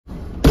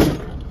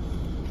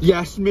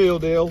Yes, meal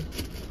deal.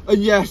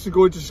 And yes, we're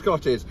going to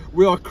Scotty's.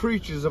 We are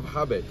creatures of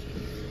habit.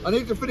 I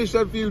need to finish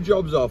them few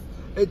jobs off.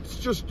 It's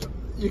just,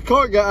 you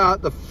can't get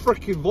out the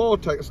freaking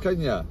vortex, can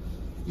you?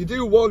 You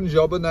do one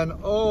job and then,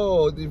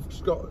 oh,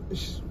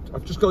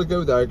 I've just got to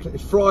go there.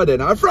 It's Friday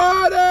now.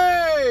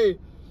 Friday!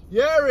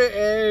 Yeah, it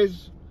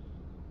is.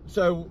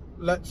 So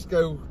let's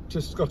go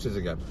to Scotty's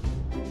again.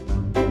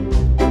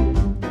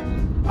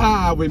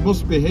 Ah, we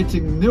must be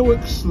hitting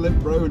Newark Slip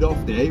Road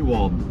off the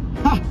A1.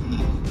 Ha!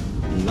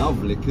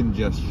 Lovely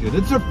congestion.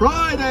 It's a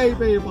Friday,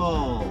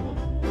 people!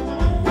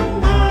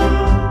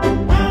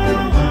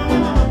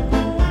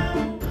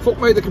 Fuck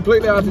me, they're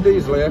completely out of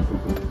diesel here.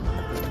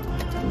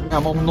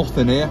 I'm on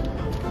nothing here.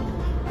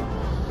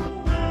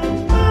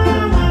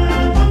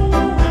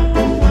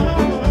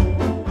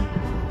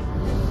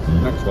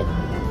 Next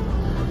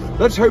one.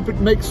 Let's hope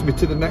it makes me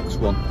to the next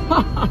one.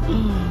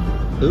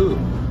 Ooh.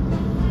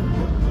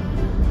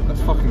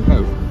 Let's fucking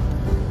hope.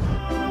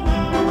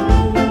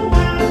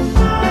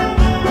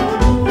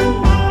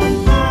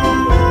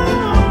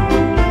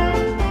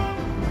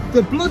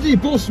 The bloody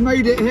bus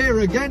made it here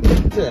again,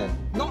 didn't it?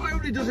 Not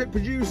only does it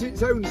produce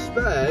its own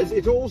spares,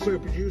 it also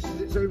produces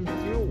its own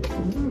fuel.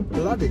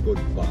 Bloody good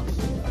bus.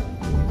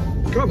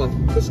 Come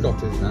on, the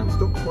Scottish now.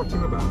 Stop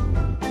twatting about.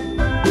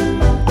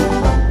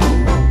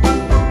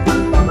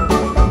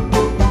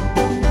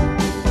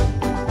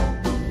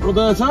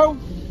 Roberto?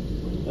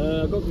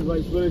 I've got the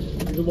brakes first.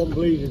 There's the one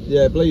bleeding.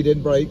 Yeah,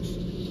 bleeding brakes.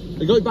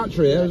 You got your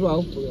battery here as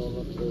well?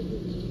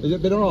 Has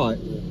it been alright?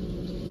 Yeah.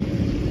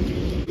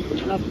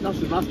 That's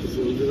the master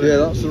cylinder. Yeah,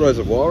 that's the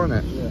reservoir, isn't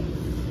it? Yeah.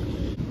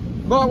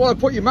 You might want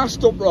to put your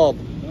mast up, Rob.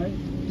 Right?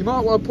 You might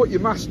want to put your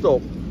mast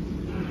up.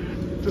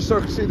 Just so I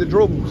can see the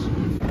drums.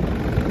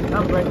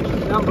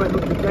 Handbrake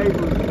up the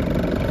cable.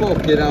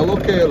 Fucking hell,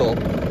 look here, look.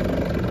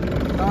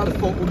 How the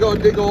fuck we're going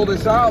to dig all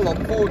this out, look,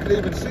 before we can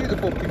even see the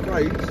fucking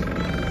brakes.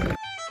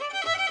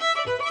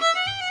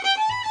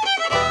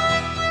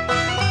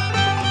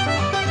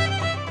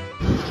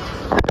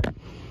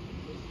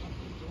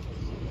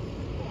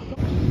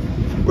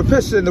 We're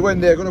pissing in the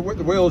wind here, going to whip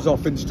the wheels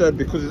off instead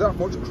because there's that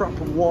much crap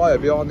and wire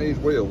behind these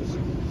wheels.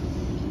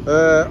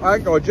 I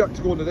ain't got a jack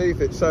to go underneath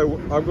it, so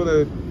I'm going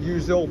to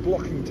use the old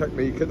blocking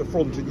technique at the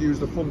front and use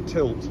the front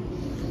tilt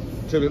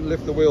to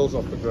lift the wheels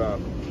off the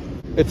ground.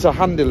 It's a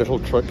handy little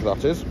trick,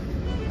 that is.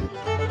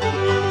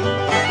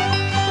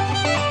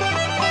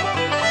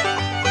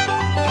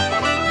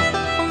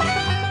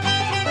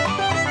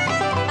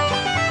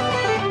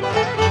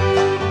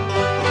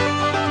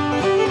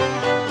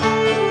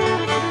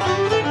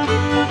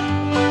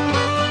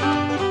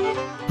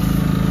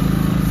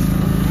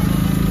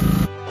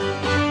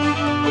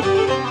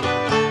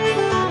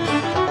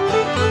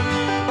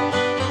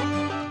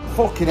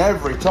 Fucking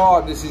every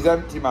time this is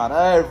empty, man.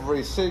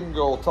 Every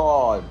single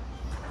time.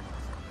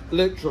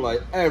 Literally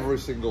every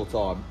single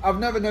time. I've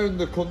never known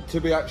the cunt to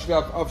be actually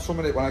have some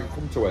in it when I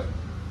come to it.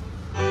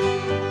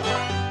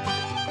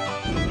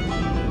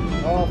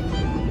 Off.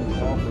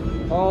 Off.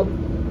 On.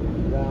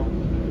 Down.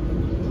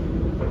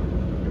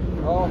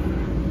 Off.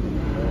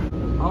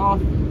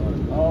 Off.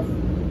 Off.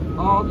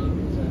 On.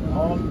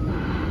 On.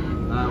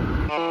 Now.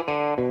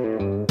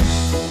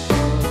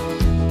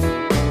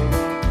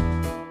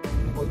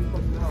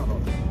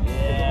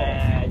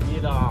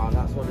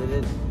 That's what it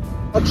is.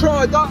 I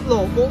tried that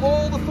lot, but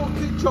all the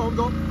fucking top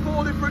got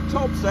 4 different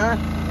tops there.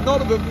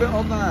 None of them fit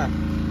on there.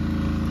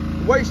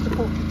 Waste of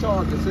fucking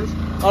time, this is.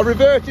 I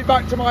reverted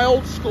back to my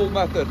old school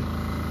method.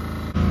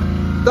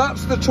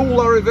 That's the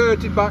tool I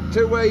reverted back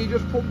to, where you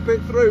just pump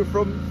it through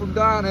from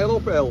downhill,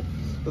 uphill.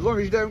 As long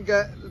as you don't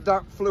get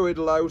that fluid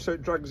low so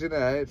it drags in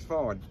air, it's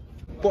fine.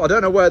 But I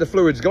don't know where the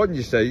fluid's gone,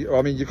 you see.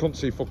 I mean, you couldn't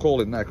see fuck all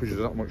in there because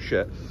there's not much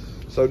shit.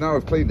 So now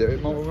I've cleaned it,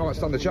 it might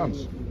stand a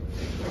chance.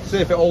 See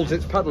if it holds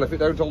its pedal. If it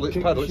don't hold its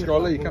pedal, it's got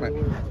a leak, isn't it?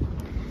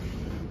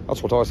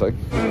 That's what I say.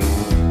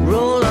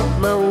 Roll up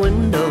my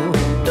window,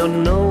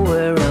 don't know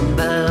where I'm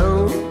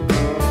bound.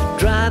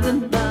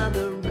 Driving by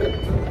the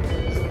river.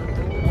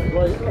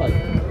 Right.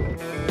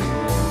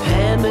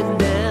 Hand me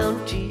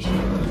down t-shirt.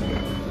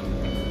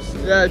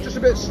 Yeah, just a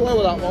bit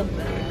slower, that one.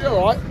 You're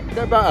alright,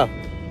 get better.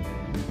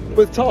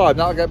 With time,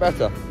 that'll get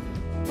better.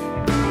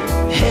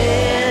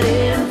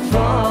 Heading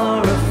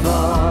for a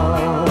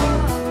fall.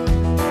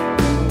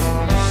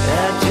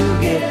 Had to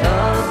get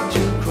up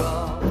to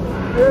crawl.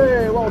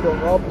 Hey, well done,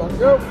 Rob. Thank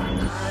you. I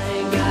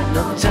ain't got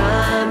no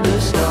time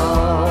to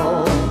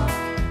stall.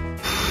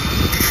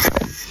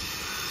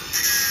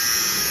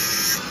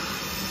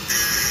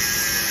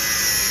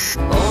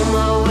 On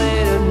my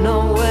way to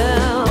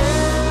nowhere,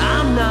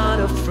 I'm not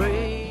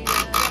afraid.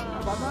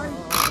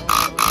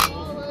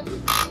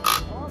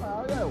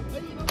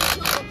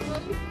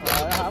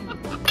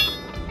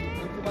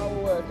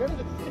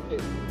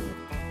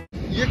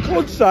 You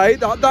could say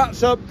that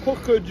that's a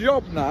pucker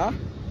job now,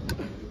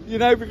 you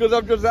know, because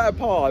I've just had a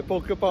pie,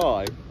 pucker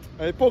pie.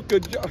 A pucker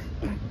job.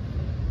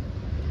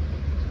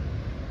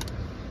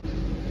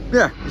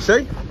 Yeah, you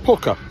see,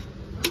 pucker.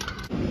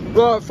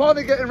 Right,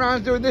 finally getting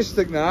around doing this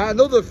thing now.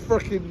 Another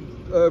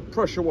freaking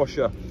pressure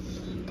washer.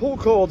 Pull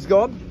cord's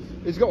gone.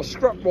 He's got a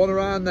scrap one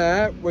around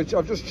there, which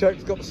I've just checked,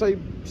 it's got the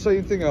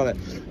same thing on it.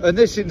 And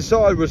this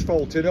inside was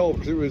faulted up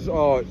because it was,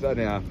 it's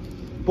anyhow.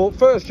 But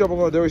first job I'm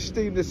going to do is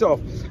steam this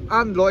off.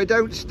 And I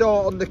don't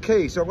start on the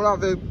key, so I'm going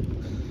to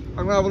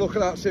have a look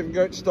at that, see if I can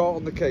get it to start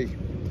on the key.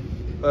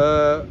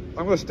 I'm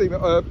going to steam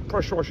it,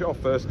 pressure wash it off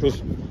first because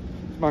it's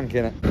manky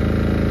in it.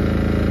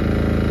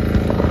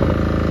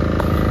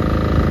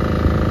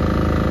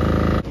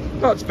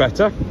 That's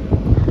better.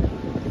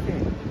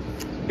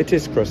 It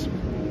is, Chris.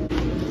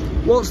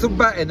 What's the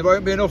betting? There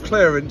won't be enough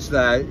clearance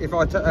there. If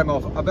I take them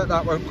off, I bet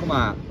that won't come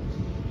out.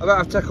 I bet I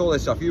have to take all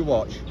this off. You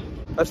watch.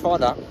 Let's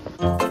find out.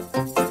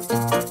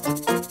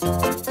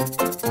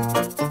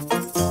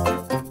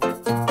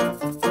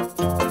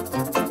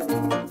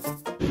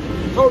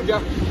 Told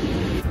ya.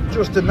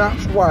 Just a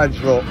nat's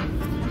wedge, look.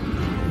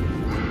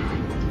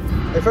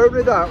 If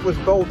only that was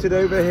bolted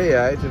over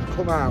here, it would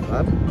come out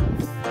then.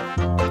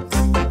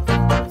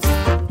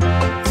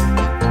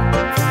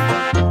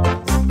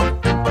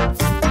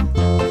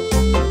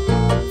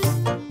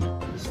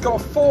 Got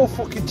 4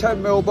 fucking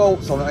 10mm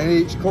bolts on it in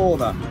each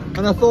corner,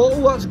 and I thought,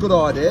 oh, that's a good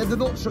idea. The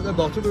nuts at the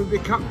bottom would be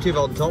captive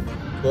on top,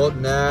 but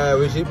no,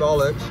 is it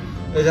bollocks?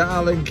 There's an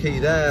Allen key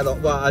there.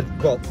 Look, well,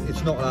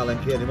 it's not an Allen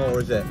key anymore,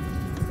 is it?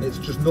 It's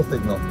just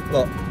nothing. Look,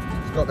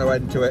 it's got no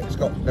end to it. It's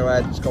got no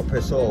end. It's got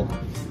piss all.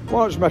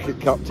 Why don't you make it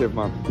captive,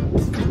 man?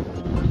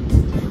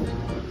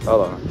 I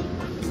don't know.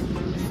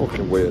 It's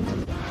fucking weird.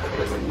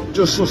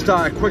 Just to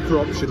start a quicker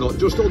option. Look,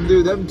 just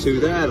undo them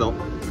two there. Look.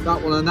 That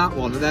one and that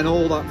one, and then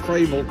all that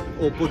frame will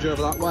budge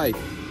over that way.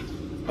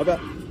 I bet.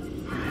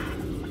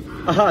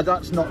 Ah,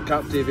 that's not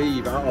captive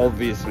either,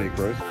 obviously,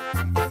 Chris.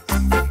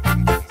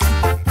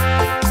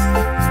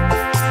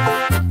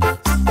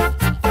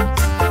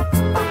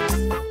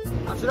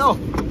 That's enough.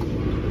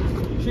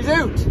 She's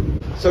out.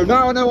 So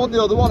now I know on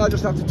the other one, I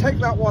just have to take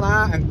that one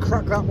out and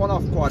crack that one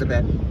off quite a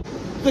bit.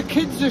 The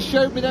kids just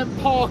showed me them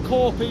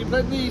parkour people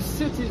in these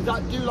cities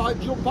that do like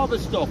jump over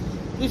stuff.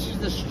 This is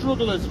the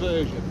strugglers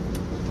version.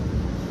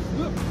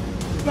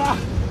 Ah.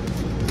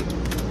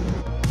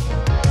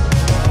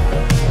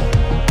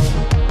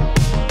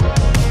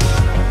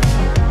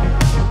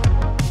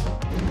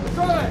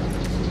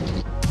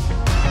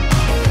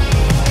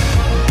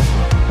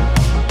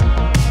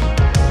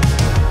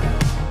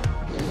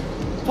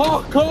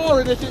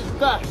 Parkouring at its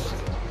best.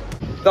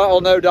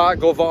 That'll no doubt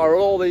go viral.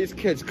 All these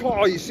kids.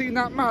 God, you seen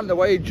that man, the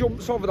way he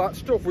jumps over that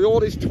stuff with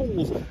all his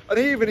tools, and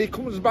even he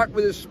comes back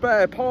with his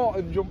spare part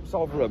and jumps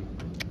over them.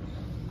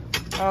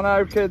 I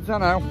know, kids, I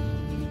know.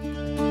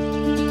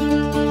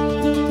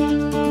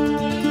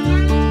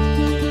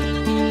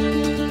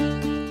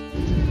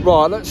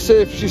 Right, let's see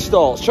if she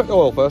starts. Check the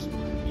oil first.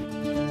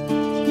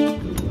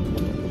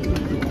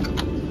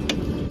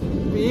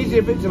 It'd be easy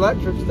if it's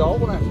electric start,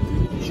 wouldn't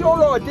it?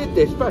 Sure, I did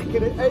this back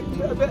in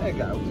a bit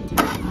ago.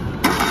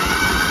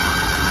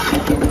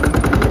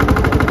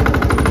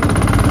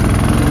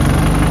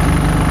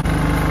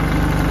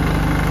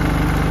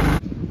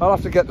 I'll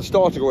have to get the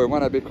starter going,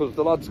 won't I? Because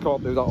the lads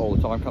can't do that all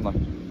the time, can they?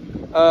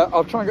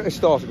 I'll try and get this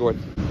starter going.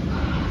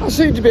 I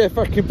seem to be a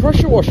fucking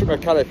pressure washer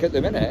mechanic at the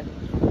minute.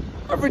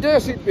 Every day I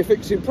seem to be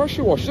fixing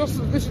pressure washers.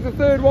 This is the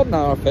 3rd one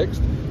now I fixed.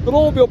 They'll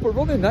all be up and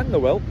running then, they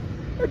will.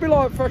 It'd be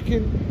like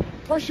fucking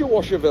pressure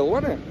washerville,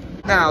 wouldn't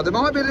it? Now, there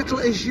might be a little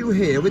issue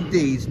here with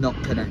these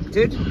not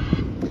connected.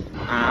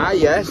 Ah,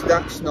 yes,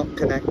 that's not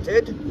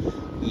connected.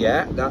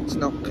 Yeah, that's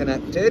not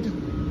connected.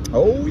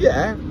 Oh,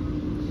 yeah.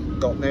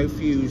 Got no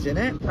fuse in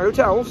it.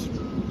 Hotels.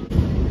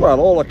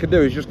 Well, all I can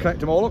do is just connect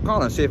them all up,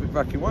 can't I? See if it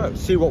fucking works.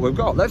 See what we've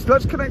got. Let's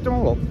connect them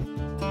all up.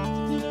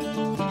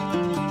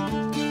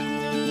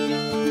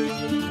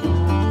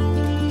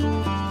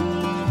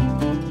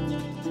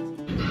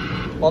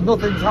 Well,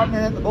 nothing's happening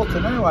at the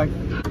bottom anyway.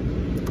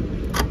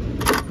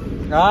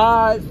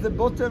 Ah, it's the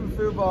bottom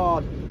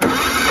footboard.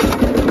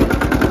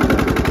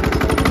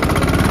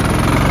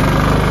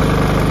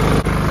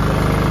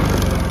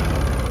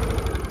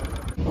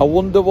 I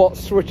wonder what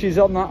switch is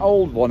on that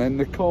old one in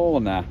the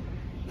corner.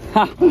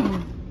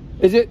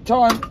 Is it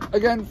time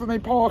again for me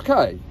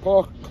parquet?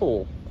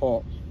 Parkour?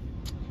 Park.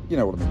 You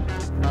know what I mean.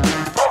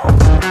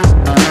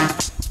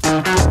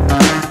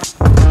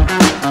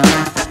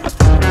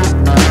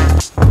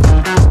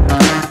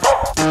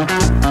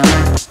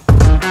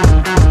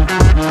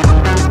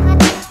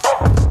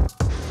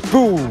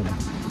 Boom!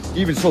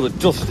 You even saw the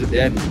dust at the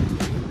end.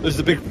 There's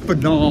the big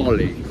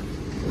finale.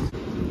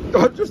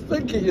 I'm just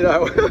thinking, you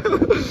know,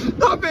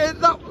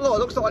 that look,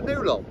 looks like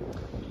new look.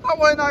 That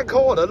one in that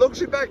corner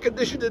looks in better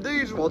condition than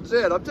these ones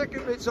here. And I'm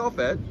taking bits off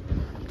it.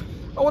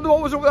 I wonder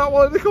what was up with that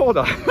one in the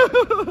corner.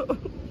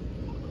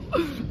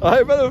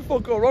 I better the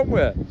fuck got wrong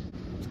with it.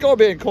 It's got to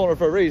be in a corner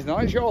for a reason,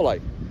 ain't surely?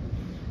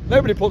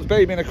 Nobody puts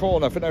baby in a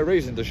corner for no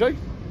reason, does she?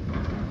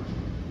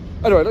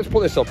 Anyway, let's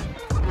put this up.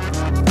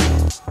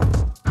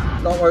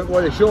 That won't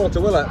worry shorter,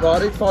 will it?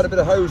 Right, I need to find a bit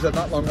of hose in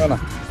that long runner.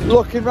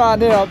 Looking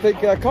round here, I'm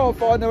thinking I can't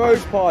find no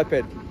hose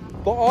piping,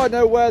 but I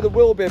know where there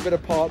will be a bit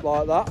of pipe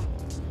like that.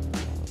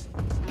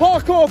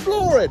 Parkour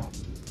flooring!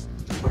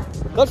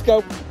 Let's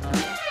go.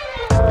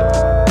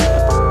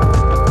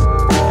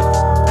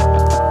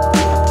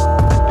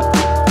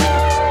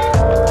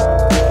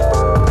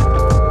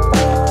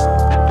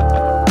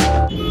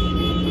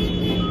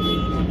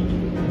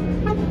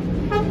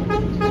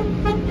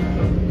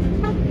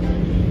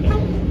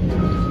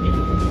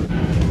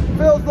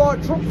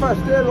 truck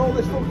fest here, all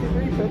this fucking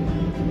beeping.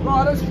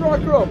 Right, let's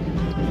strike her up.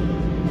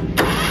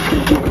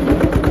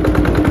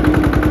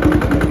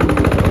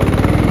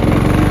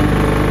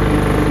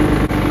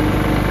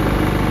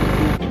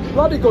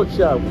 Bloody good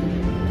show.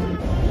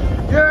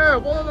 Yeah,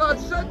 one of the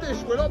lads said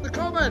this one on the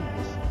comments.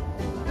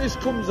 This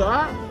comes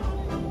out.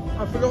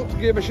 I forgot to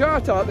give him a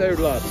shout out there,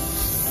 lad.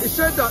 He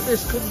said that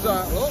this comes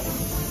out, look.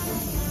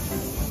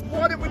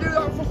 Why didn't we do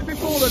that fucking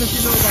before then if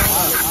you know about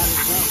that?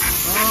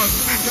 Oh,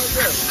 someone told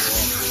you.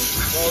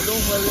 Well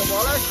done, William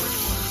Wallace.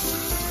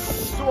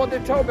 Someone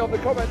did tell me on the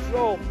comments as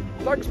well.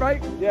 Thanks,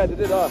 mate. Yeah, they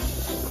did that.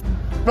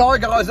 Right,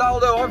 guys, that'll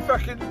do. I'm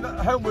fucking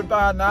homeward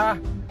bound now.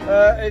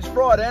 It's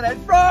Friday, isn't it?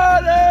 It's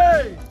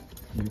Friday!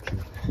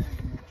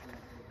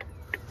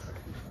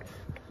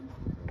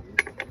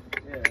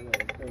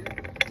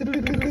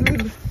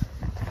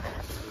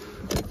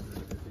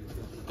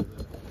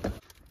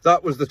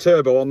 That was the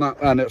turbo on that,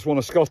 and it's one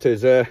of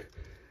Scotty's. Well,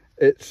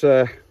 it's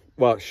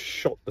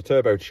shot the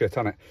turbo shit,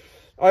 hasn't it?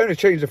 I only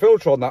changed the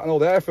filter on that and all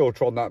the air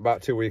filter on that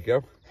about 2 weeks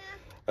ago.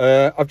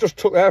 I've just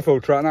took the air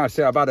filter out now to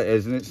see how bad it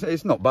is, and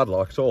it's not bad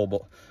like at all,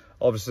 but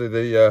obviously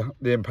the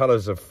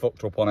impellers have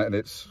fucked up on it, and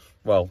it's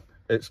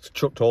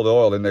chucked all the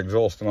oil in the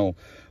exhaust and all,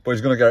 but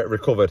he's going to get it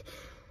recovered.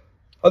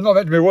 I'm not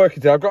meant to be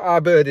working today. I've got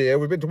our bird here.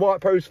 We've been to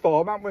White Post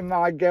Farm, haven't we,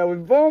 my girl?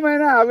 We've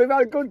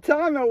had a good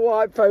time at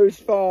White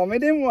Post Farm,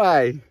 didn't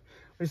we?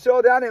 We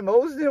saw the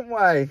animals, didn't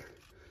we?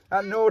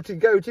 That naughty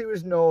goatee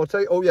was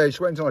naughty. Oh yeah,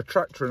 she went on a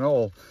tractor and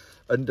all.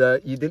 And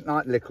you didn't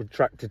like the little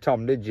tractor,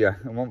 Tom, did you?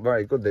 It wasn't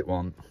very good, it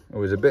wasn't.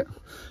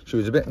 She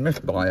was a bit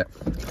miffed by it.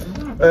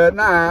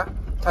 Now,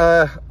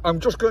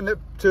 I'm just going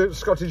to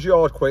Scottish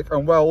Yard quick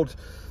and weld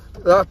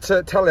that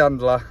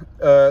telehandler.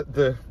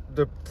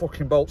 The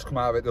fucking bolts come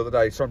out of it the other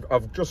day. So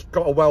I've just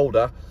got a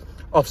welder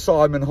off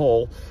Simon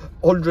Hall.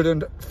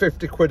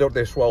 150 quid on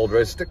this welder,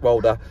 a stick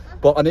welder.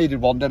 But I needed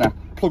one, didn't I?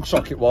 Plug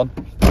socket one.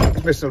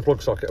 It's missing a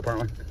plug socket,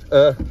 apparently.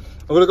 I'm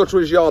going to go to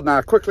his yard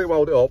now, quickly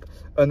weld it up,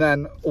 and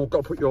then, oh,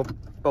 got to put your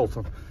bolt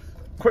on.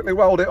 Quickly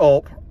weld it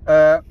up,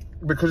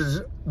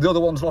 because the other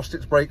one's lost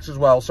its brakes as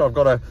well, so I've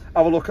got to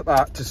have a look at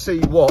that to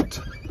see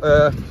what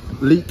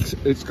leak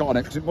it's got on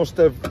it, because it must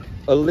have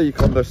a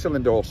leak on the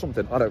cylinder or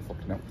something. I don't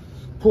fucking know.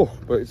 Whew,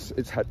 but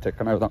it's hectic,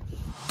 I know that.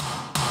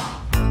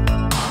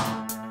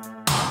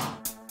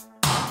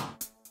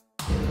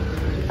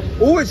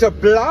 Oh, it's a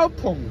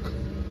Blaupunk.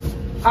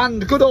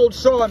 And good old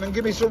Simon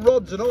give me some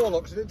rods and all,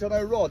 because I didn't have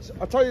no rods.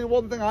 I'll tell you the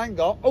one thing I ain't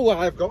got. Oh,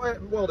 I have got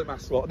it. Welding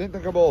mask lot. I didn't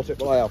think I bought it,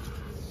 but I have.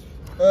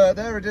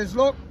 There it is,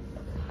 look.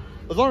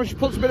 As long as she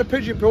puts a bit of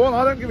pigeon poo on,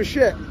 I don't give a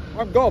shit.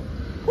 I'm gone.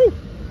 Whew.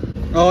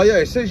 Oh yeah,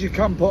 it says you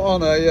can put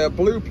on a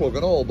blue plug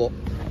and all, but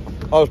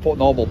I was putting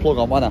normal plug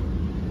on, wasn't I?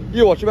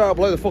 You watch, you better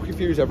blow the fucking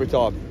fuse every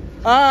time.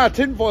 Ah,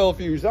 tinfoil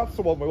fuse, that's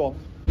the one we want.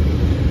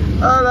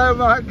 Hello,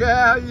 my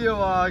girl, you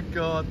are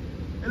good.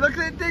 You look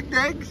at the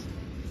digs?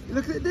 You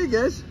look at the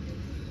diggers?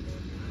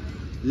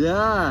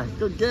 Yeah,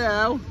 good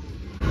girl.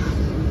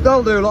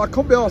 That'll do, like, I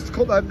couldn't be asked to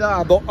cut them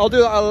down, but I'll do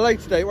that at a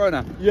later date, won't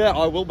I? Yeah,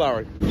 I will,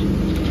 Barry.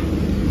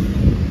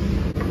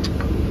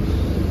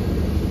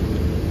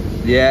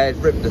 Yeah, it's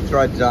ripped the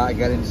threads out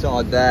again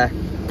inside there.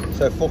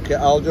 So fuck it,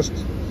 I'll just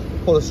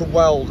put some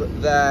weld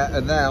there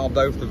and there on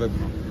both of them.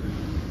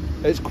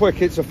 It's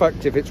quick, it's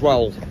effective, it's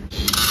weld.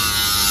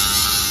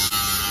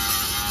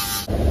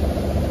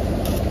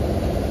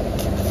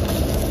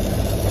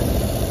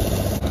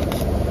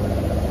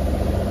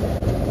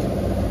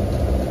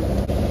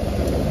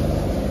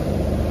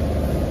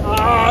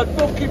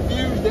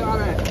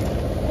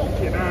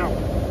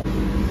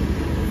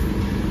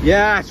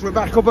 Yes, we're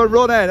back up and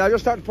running. I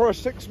just had to put a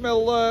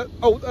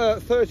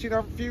 6mm 13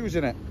 amp fuse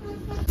in it.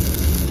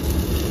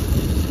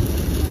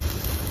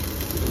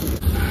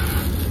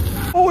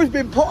 Always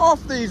been put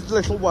off these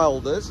little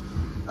welders.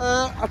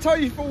 I'll tell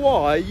you for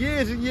why.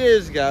 Years and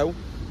years ago,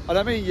 and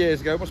I mean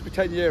years ago, it must be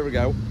 10 years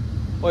ago,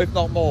 or if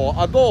not more,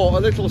 I bought a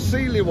little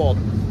Sealy one,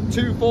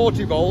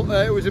 240 volt.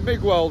 It was a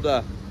big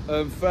welder.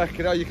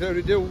 Fucking hell, you can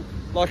only do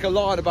like a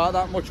line about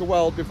that much a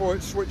weld before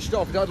it switched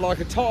off. It had like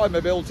a timer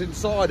built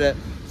inside it.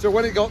 So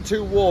when it got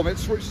too warm, it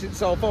switched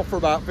itself off for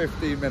about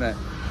 15 minutes.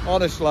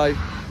 Honestly,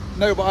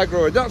 no, but I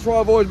grew it. That's why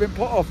I've always been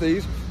put off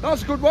these.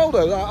 That's a good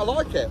welder, I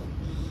like it.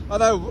 I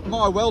know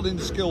my welding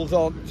skills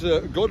aren't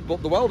good,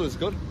 but the welder's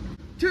good.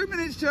 2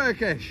 minutes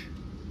Turkish.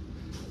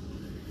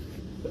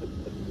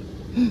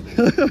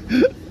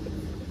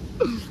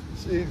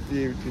 She's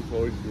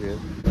beautiful, she is.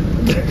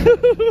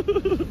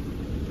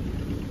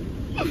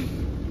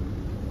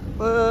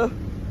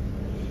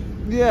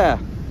 Yeah.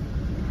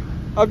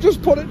 I've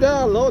just put it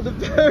down, Lord. They've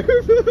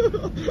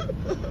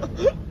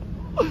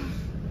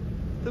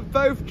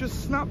both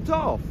just snapped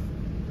off.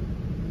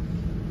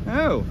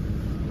 Oh.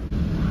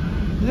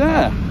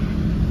 Yeah.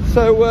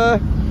 So,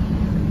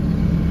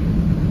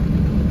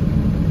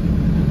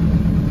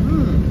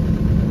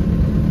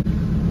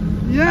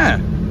 yeah.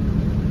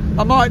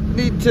 I might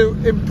need to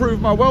improve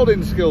my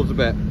welding skills a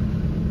bit.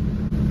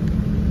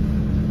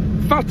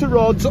 Fatter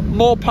rods,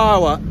 more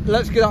power.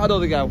 Let's give that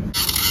another go.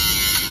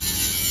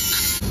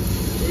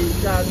 You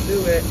can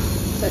do it.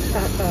 Oh,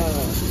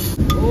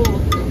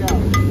 look at that.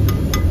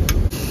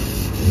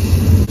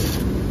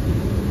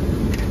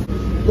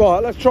 Right,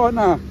 let's try it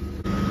now.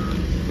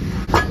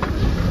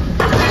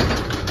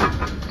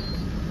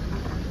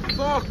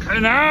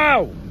 Fucking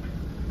hell!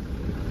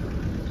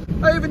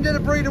 I even did a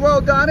breeder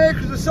weld down here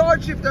because the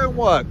side shift don't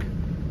work.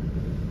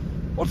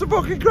 What's the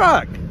fucking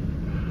crack?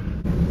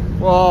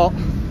 Well,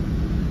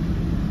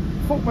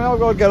 fuck me, I've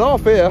got to get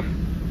off here.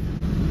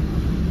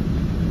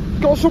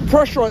 Got some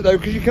pressure right though,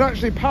 because you can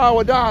actually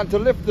power down to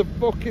lift the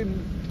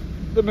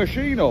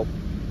machine up.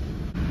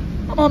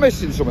 Am I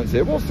missing something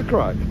here? What's the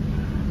crack?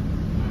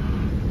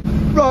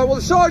 Right, well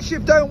the side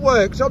shift don't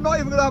work, so I'm not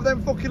even going to have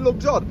them fucking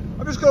lugs on.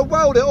 I'm just going to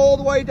weld it all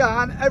the way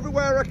down,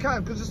 everywhere I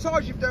can, because the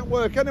side shift don't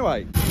work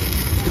anyway.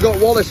 We've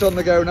got Wallace on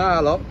the go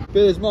now, look.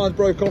 Beers, mine's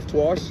broke off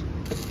twice.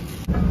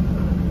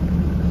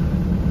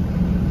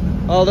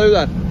 I'll do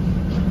then.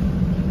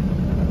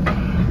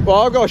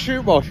 Well, I've got a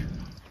shoot mosh.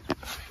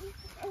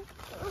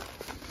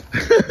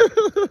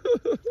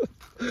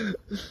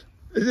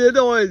 Is he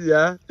annoying,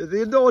 yeah? Is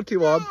he a naughty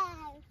one?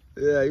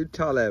 Yeah, you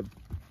tell him.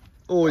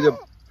 Oh, he's a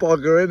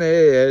bugger, in he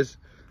is.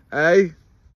 Hey?